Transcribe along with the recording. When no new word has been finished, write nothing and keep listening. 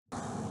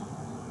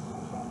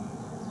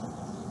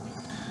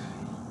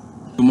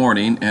Good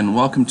morning, and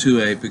welcome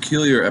to a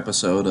peculiar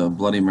episode of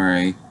Bloody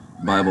Mary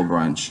Bible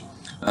Brunch.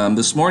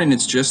 This morning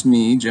it's just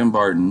me, Jim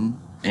Barton,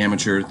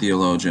 amateur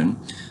theologian,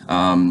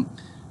 and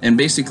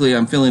basically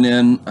I'm filling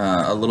in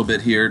a little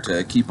bit here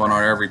to keep on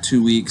our every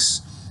 2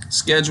 weeks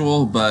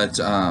schedule, but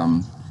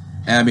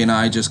Abby and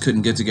I just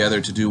couldn't get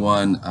together to do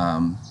one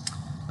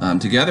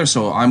together,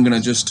 so I'm going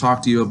to just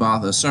talk to you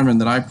about the sermon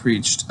that I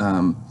preached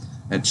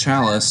at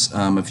Chalice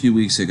a few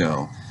weeks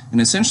ago.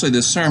 And essentially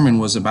this sermon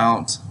was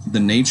about the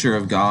nature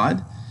of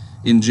God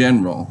in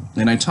general.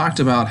 And I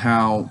talked about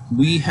how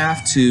we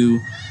have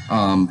to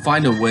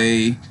find a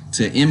way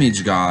to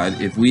image God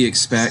if we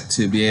expect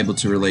to be able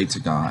to relate to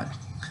God.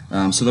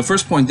 So the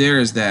first point there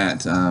is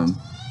that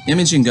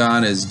imaging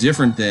God is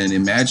different than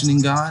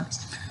imagining God.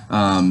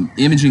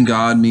 Imaging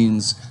God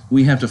means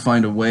we have to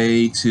find a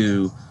way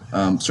to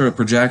sort of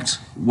project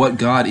what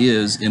God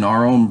is in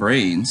our own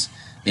brains.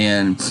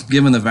 And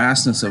given the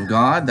vastness of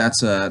God,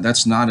 that's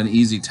not an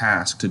easy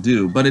task to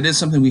do, but it is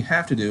something we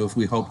have to do if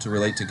we hope to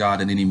relate to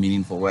God in any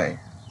meaningful way.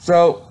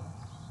 So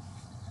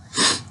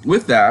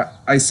with that,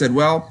 I said,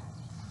 well,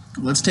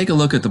 let's take a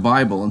look at the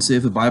Bible and see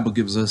if the Bible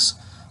gives us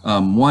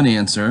one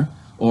answer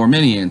or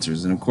many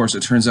answers. And of course,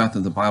 it turns out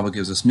that the Bible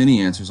gives us many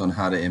answers on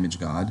how to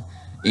image God.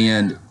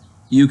 And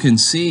you can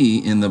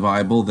see in the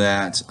Bible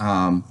that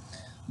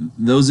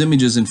those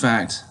images, in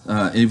fact,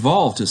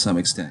 evolve to some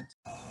extent.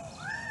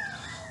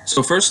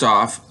 So first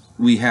off,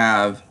 we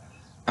have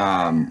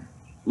in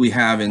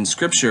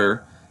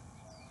Scripture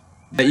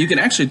that you can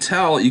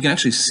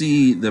actually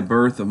see the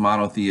birth of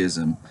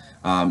monotheism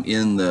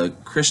in the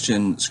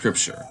Christian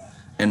Scripture,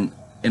 and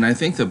I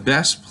think the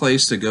best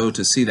place to go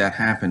to see that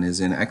happen is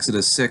in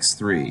Exodus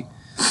 6:3.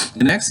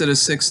 In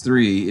Exodus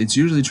 6:3, it's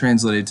usually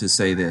translated to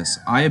say this: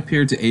 "I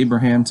appeared to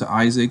Abraham, to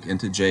Isaac,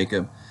 and to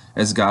Jacob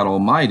as God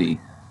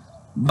Almighty,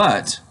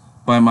 but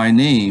by my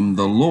name,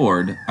 the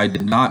Lord, I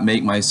did not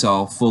make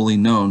myself fully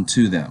known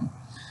to them."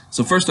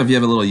 So first off, you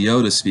have a little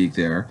Yoda speak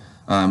there.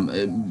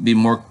 It'd be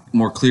more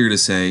clear to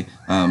say,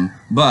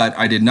 but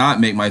I did not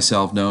make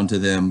myself known to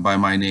them by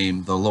my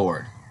name, the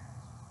Lord.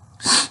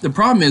 The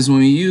problem is when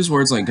we use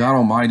words like God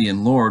Almighty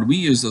and Lord, we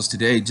use those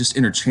today just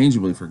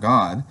interchangeably for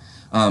God.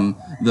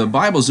 The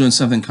Bible's doing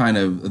something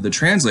the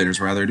translators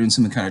rather, are doing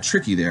something kind of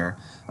tricky there.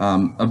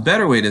 A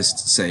better way to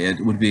say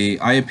it would be,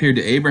 I appeared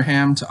to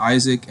Abraham, to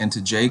Isaac, and to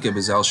Jacob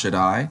as El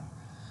Shaddai,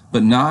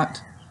 but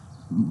not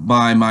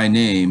by my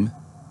name.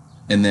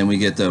 And then we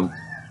get the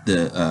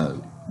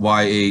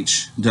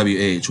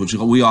YHWH, which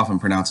we often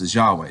pronounce as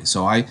Yahweh.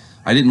 So I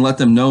didn't let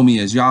them know me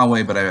as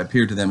Yahweh, but I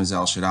appeared to them as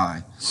El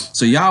Shaddai.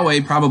 So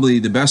Yahweh, probably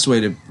the best way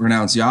to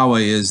pronounce Yahweh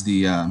is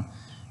the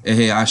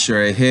Ehe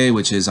Asher Ehe,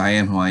 which is I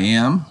am who I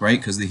am, right?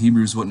 Because the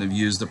Hebrews wouldn't have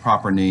used the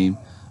proper name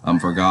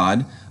for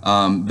God.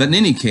 But in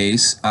any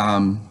case,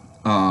 it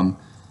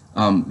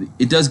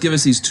does give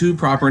us these two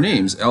proper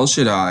names, El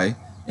Shaddai,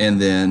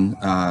 and then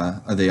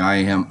the I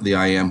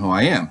am who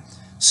I am.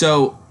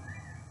 So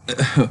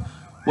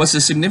what's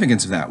the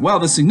significance of that? Well,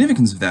 the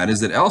significance of that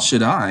is that El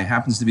Shaddai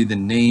happens to be the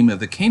name of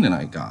the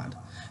Canaanite god.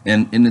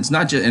 And it's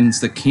not just, and it's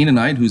the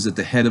Canaanite who's at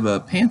the head of a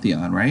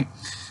pantheon, right?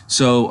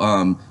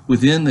 So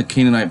within the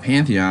Canaanite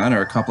pantheon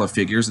are a couple of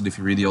figures that if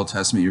you read the Old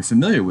Testament you're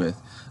familiar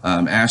with.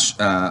 Asher,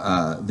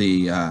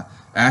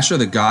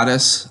 the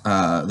goddess,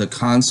 the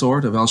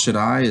consort of El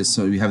Shaddai,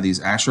 so you have these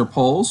Asher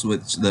poles,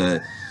 which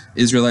the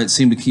Israelites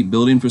seem to keep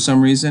building for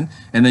some reason.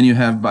 And then you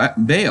have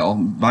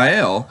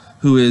Baal,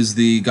 who is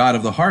the god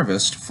of the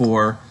harvest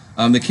for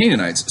the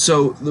Canaanites.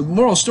 So the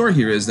moral story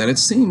here is that it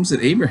seems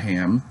that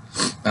Abraham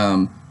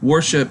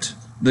worshipped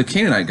the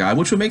Canaanite god,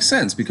 which would make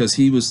sense because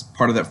he was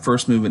part of that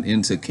first movement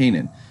into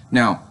Canaan.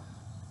 Now,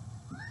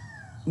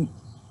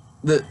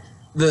 the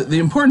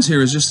importance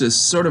here is just to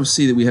sort of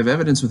see that we have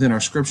evidence within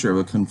our Scripture of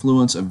a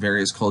confluence of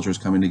various cultures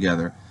coming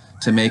together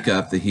to make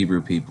up the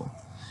Hebrew people.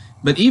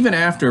 But even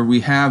after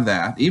we have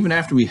that, even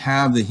after we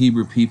have the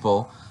Hebrew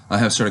people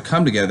have sort of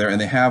come together and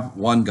they have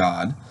one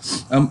God,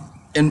 and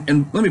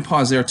let me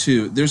pause there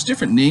too, there's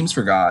different names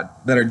for God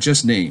that are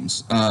just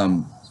names.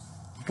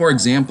 For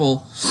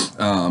example,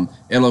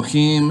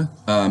 Elohim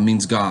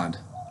means God.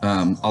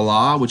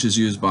 Allah, which is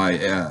used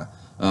by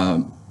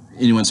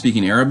anyone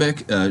speaking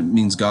Arabic,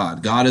 means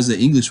God. God is the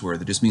English word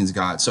that just means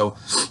God. So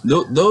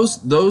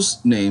those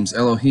names,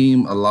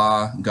 Elohim,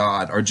 Allah,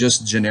 God, are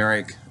just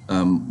generic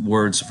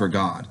words for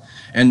God.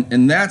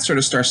 And that sort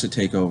of starts to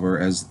take over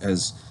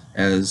as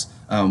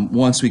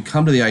once we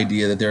come to the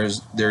idea that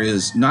there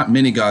is not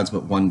many gods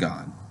but one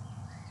God.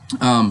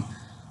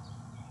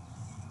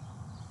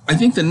 I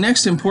think the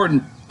next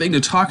important thing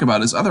to talk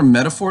about is other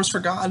metaphors for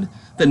God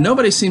that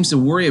nobody seems to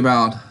worry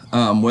about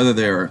whether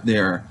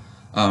they're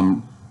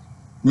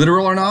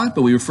literal or not,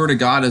 but we refer to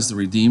God as the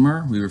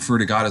Redeemer. We refer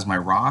to God as my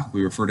rock.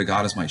 We refer to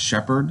God as my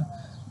shepherd.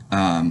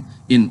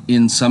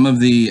 In some of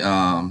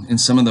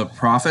the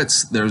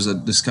prophets, there's a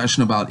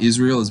discussion about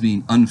Israel as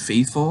being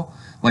unfaithful,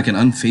 like an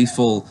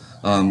unfaithful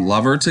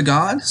lover to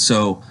God.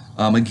 So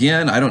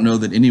again, I don't know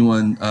that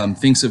anyone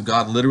thinks of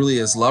God literally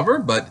as lover,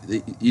 but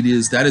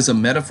that is a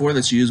metaphor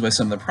that's used by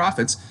some of the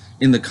prophets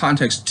in the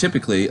context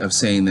typically of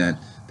saying that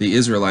the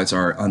Israelites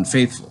are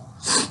unfaithful.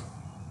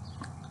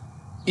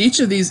 Each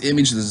of these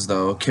images,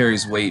 though,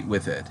 carries weight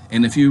with it.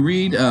 And if you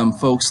read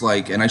folks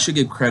like, and I should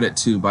give credit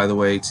to, by the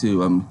way,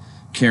 to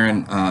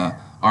Karen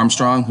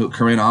Armstrong,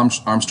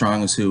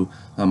 Armstrong is who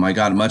I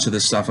got much of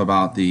this stuff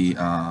about the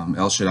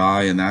El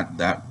Shaddai and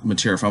that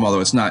material from,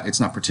 although it's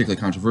not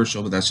particularly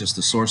controversial, but that's just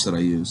the source that I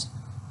used.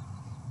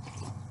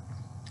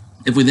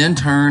 If we then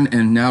turn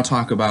and now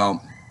talk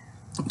about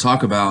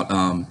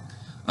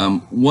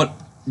what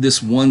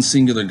this one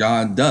singular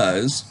God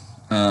does,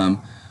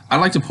 I'd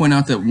like to point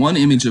out that one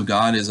image of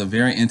God is a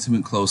very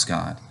intimate, close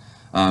God.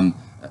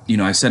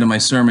 I said in my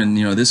sermon,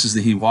 this is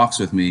the He walks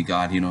with me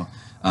God.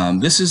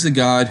 This is the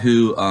God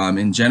who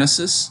in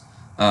Genesis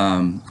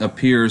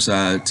appears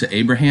to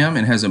Abraham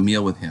and has a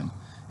meal with him.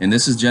 And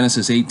this is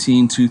Genesis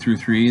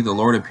 18:2-3. The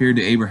Lord appeared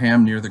to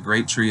Abraham near the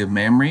great tree of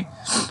Mamre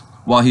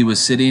while he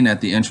was sitting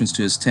at the entrance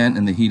to his tent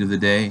in the heat of the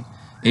day.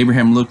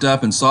 Abraham looked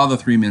up and saw the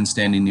 3 men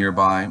standing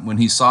nearby. When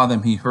he saw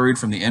them, he hurried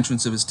from the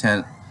entrance of his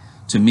tent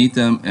to meet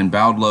them and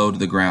bowed low to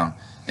the ground.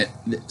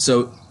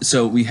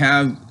 So we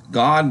have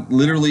God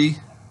literally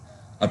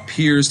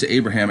appears to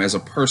Abraham as a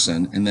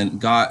person, and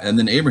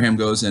then Abraham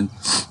goes and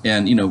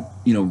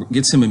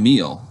gets him a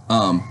meal.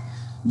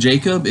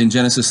 Jacob in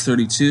Genesis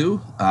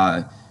 32,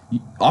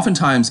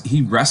 oftentimes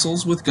he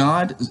wrestles with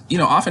God.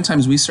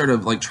 Oftentimes we sort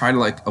of try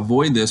to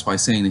avoid this by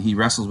saying that he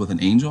wrestles with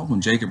an angel,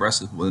 when Jacob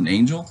wrestles with an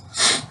angel.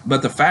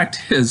 But the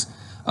fact is,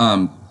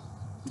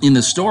 in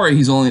the story,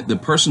 he's only the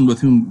person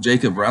with whom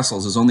Jacob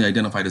wrestles is only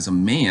identified as a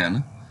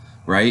man,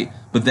 right?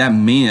 But that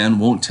man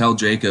won't tell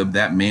Jacob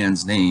that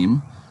man's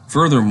name.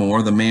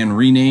 Furthermore, the man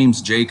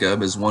renames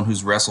Jacob as one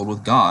who's wrestled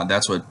with God.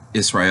 That's what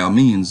Israel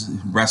means,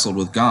 wrestled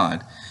with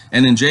God.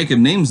 And then Jacob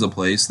names the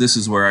place, this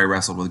is where I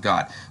wrestled with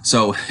God.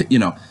 So,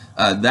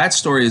 that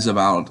story is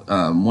about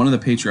one of the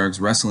patriarchs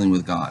wrestling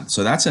with God.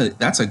 So that's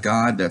a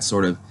God that's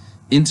sort of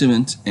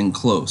intimate and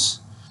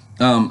close.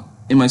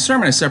 In my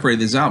sermon, I separated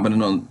these out, but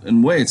in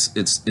a way,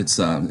 it's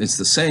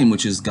the same,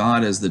 which is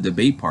God as the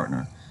debate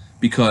partner,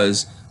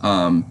 because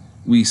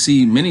we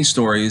see many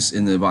stories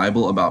in the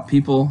Bible about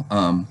people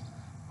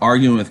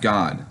arguing with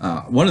God.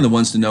 One of the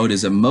ones to note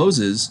is that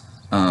Moses,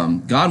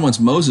 God wants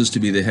Moses to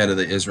be the head of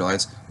the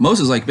Israelites.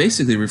 Moses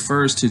basically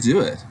refers to do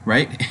it,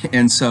 right?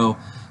 And so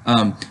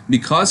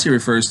because he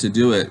refuses to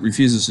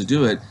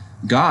do it,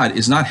 God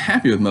is not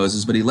happy with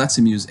Moses, but he lets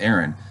him use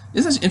Aaron.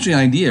 This is an interesting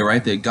idea,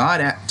 right? That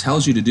God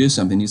tells you to do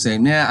something. You say,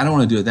 nah, I don't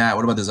want to do that.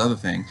 What about this other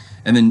thing?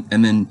 And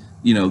then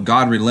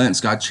God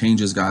relents. God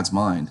changes God's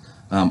mind.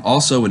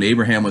 Also, when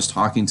Abraham was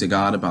talking to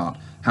God about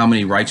how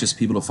many righteous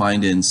people to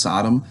find in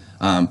Sodom,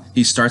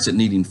 he starts at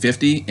needing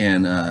 50,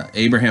 and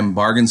Abraham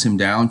bargains him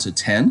down to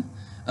 10.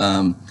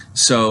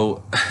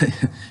 So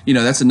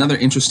that's another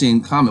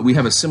interesting comment. We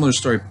have a similar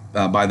story,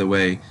 by the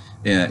way,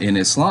 in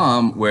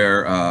Islam,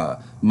 where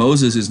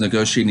Moses is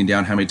negotiating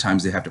down how many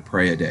times they have to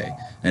pray a day,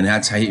 and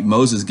that's how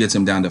Moses gets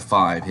him down to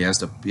 5. He has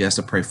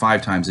to pray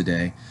 5 times a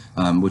day,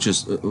 which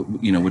is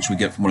which we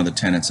get from one of the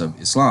tenets of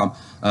Islam.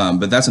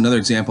 But that's another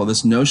example.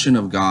 This notion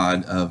of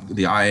God, of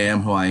the I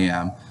am who I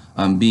am,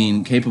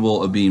 being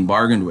capable of being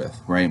bargained with,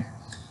 right?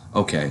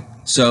 Okay,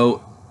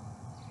 so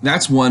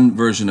that's one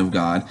version of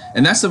God,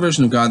 and that's the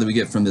version of God that we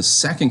get from the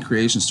second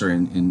creation story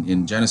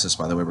in Genesis,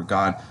 by the way,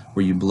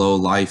 where you blow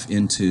life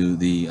into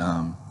the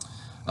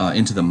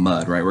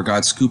mud, right? Where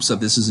God scoops up.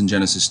 This is in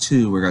Genesis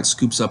 2, where God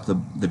scoops up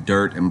the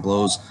dirt and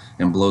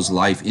blows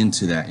life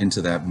into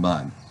that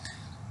mud.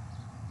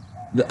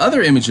 The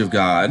other image of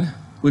God,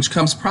 which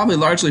comes probably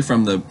largely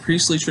from the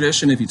priestly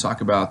tradition, if you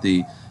talk about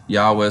the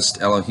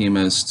Yahwist,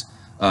 Elohimist,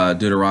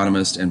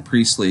 Deuteronomist, and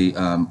priestly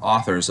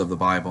authors of the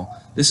Bible.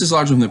 This is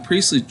largely from the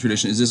priestly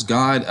tradition, is this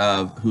God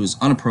who's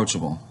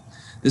unapproachable.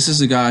 This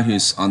is a God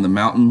who's on the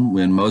mountain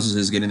when Moses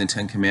is getting the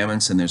 10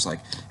 Commandments, and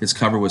it's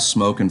covered with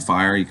smoke and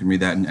fire. You can read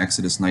that in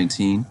Exodus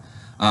 19.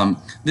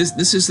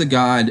 This is the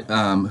God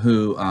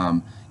who,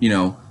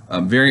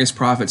 various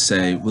prophets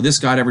say, will this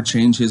God ever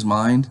change his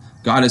mind?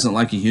 God isn't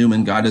like a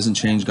human. God doesn't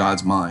change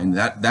God's mind.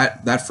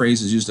 That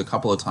phrase is used a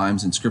couple of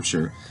times in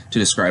Scripture to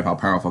describe how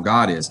powerful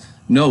God is.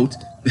 Note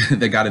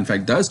that God, in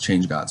fact, does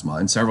change God's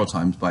mind several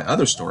times by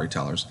other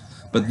storytellers.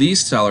 But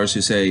these tellers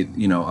who say,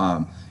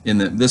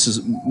 this is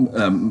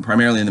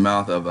primarily in the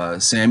mouth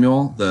of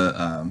Samuel,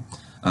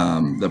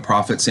 the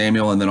prophet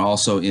Samuel, and then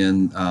also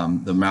in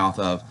the mouth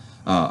of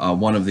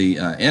one of the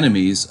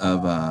enemies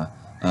of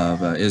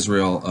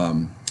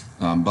Israel,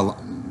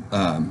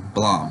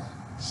 Balaam.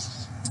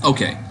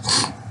 Okay,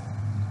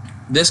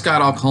 this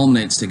God all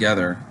culminates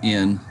together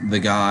in the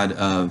God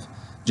of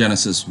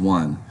Genesis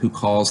 1, who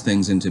calls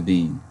things into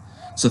being.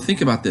 So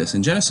think about this.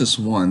 In Genesis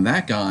 1,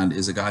 that God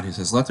is a God who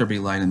says, let there be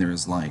light, and there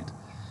is light.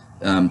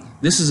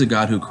 This is a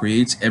God who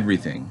creates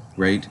everything,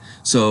 right?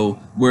 So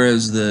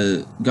whereas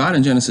the God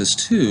in Genesis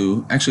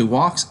 2 actually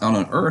walks on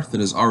an earth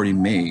that is already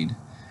made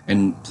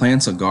and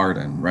plants a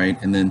garden,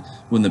 right? And then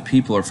when the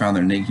people are found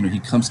there naked, he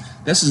comes.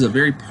 This is a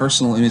very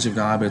personal image of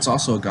God, but it's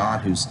also a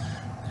God who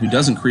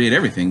doesn't create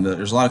everything.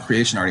 There's a lot of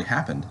creation already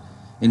happened.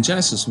 In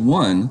Genesis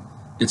 1,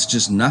 it's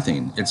just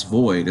nothing. It's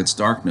void. It's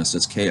darkness.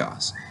 It's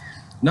chaos.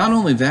 Not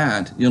only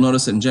that, you'll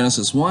notice that in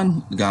Genesis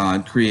 1,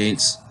 God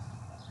creates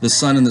the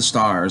sun and the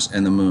stars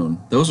and the moon.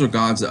 Those are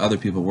gods that other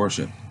people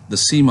worship. The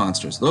sea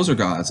monsters, those are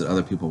gods that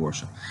other people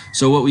worship.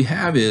 So what we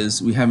have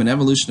is we have an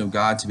evolution of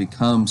God to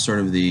become sort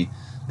of the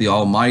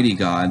almighty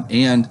God,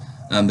 and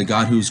the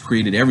God who's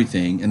created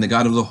everything, and the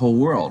God of the whole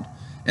world.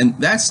 And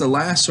that's the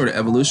last sort of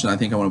evolution I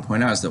think I want to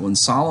point out, is that when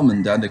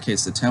Solomon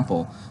dedicates the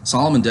temple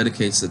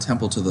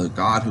to the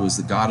God who is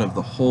the God of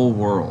the whole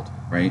world,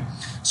 right?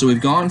 So we've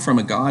gone from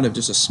a God of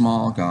just a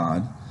small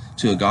God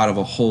to a God of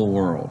a whole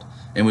world.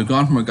 And we've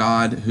gone from a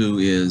God who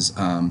is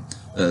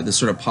the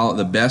sort of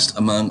the best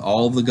among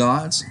all the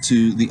gods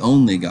to the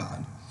only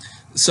God.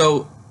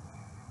 So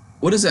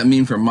what does that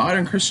mean for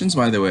modern Christians,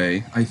 by the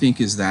way? I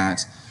think is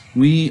that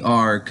we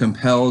are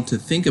compelled to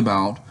think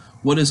about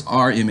what is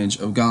our image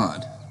of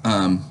God.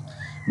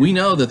 We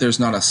know that there's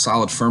not a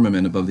solid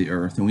firmament above the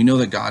earth, and we know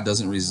that God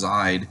doesn't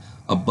reside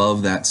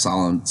above that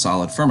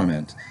solid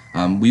firmament.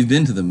 We've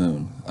been to the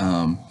moon.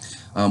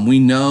 We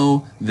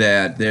know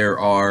that there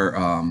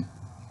are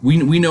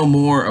we know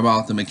more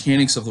about the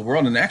mechanics of the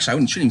world, and actually I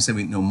shouldn't even say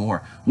we know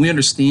more. We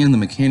understand the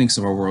mechanics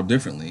of our world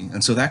differently,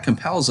 and so that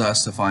compels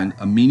us to find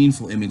a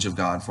meaningful image of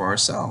God for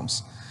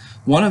ourselves.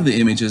 One of the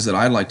images that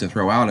I'd like to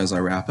throw out as I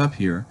wrap up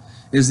here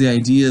is the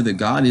idea that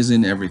God is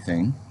in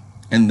everything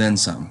and then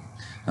some.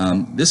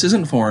 This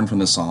isn't foreign from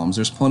the Psalms.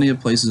 There's plenty of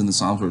places in the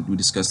Psalms where we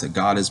discuss that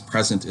God is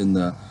present in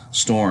the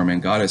storm,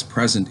 and God is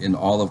present in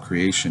all of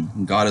creation,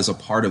 and God is a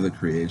part of the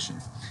creation.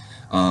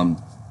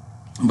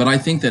 But I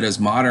think that as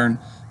modern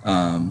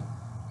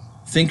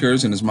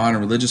thinkers and as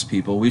modern religious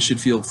people, we should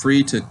feel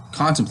free to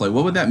contemplate,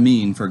 what would that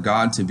mean for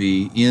God to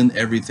be in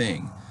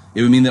everything?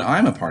 It would mean that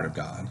I'm a part of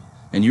God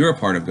and you're a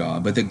part of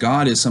God, but that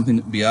God is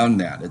something beyond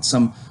that. It's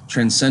some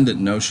transcendent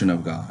notion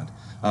of God.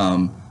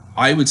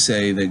 I would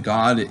say that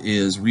God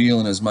is real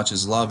in as much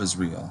as love is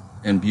real,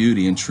 and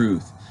beauty and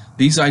truth.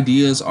 These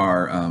ideas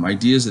are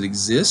ideas that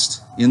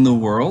exist in the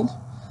world,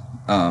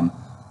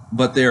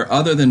 but they're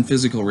other than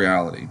physical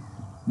reality.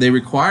 They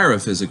require a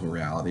physical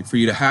reality. For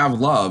you to have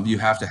love, you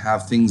have to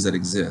have things that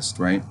exist,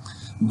 right?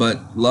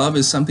 But love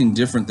is something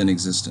different than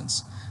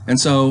existence. And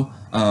so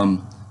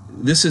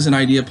this is an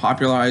idea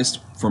popularized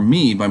for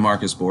me by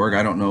Marcus Borg.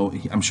 I don't know,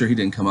 I'm sure he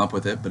didn't come up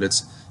with it, but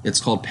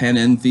it's called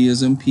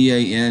panentheism,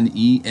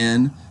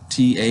 Panentheism,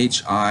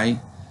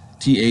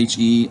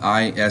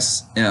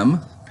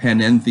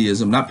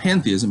 panentheism, not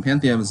pantheism.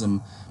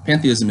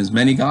 Pantheism is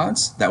many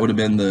gods. That would have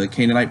been the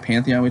Canaanite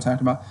pantheon we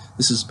talked about.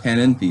 This is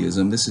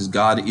panentheism. This is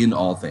God in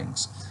all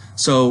things.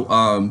 So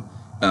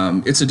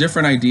it's a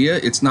different idea.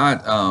 It's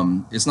not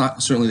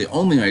certainly the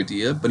only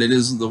idea, but it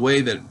is the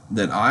way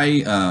that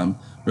I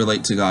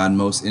relate to God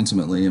most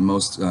intimately and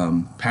most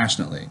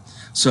passionately.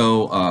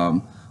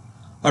 So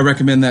I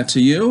recommend that to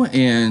you.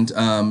 And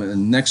in the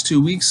next 2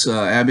 weeks,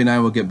 Abby and I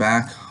will get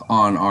back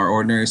on our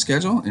ordinary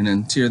schedule. And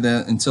until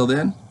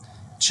then,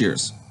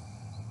 cheers.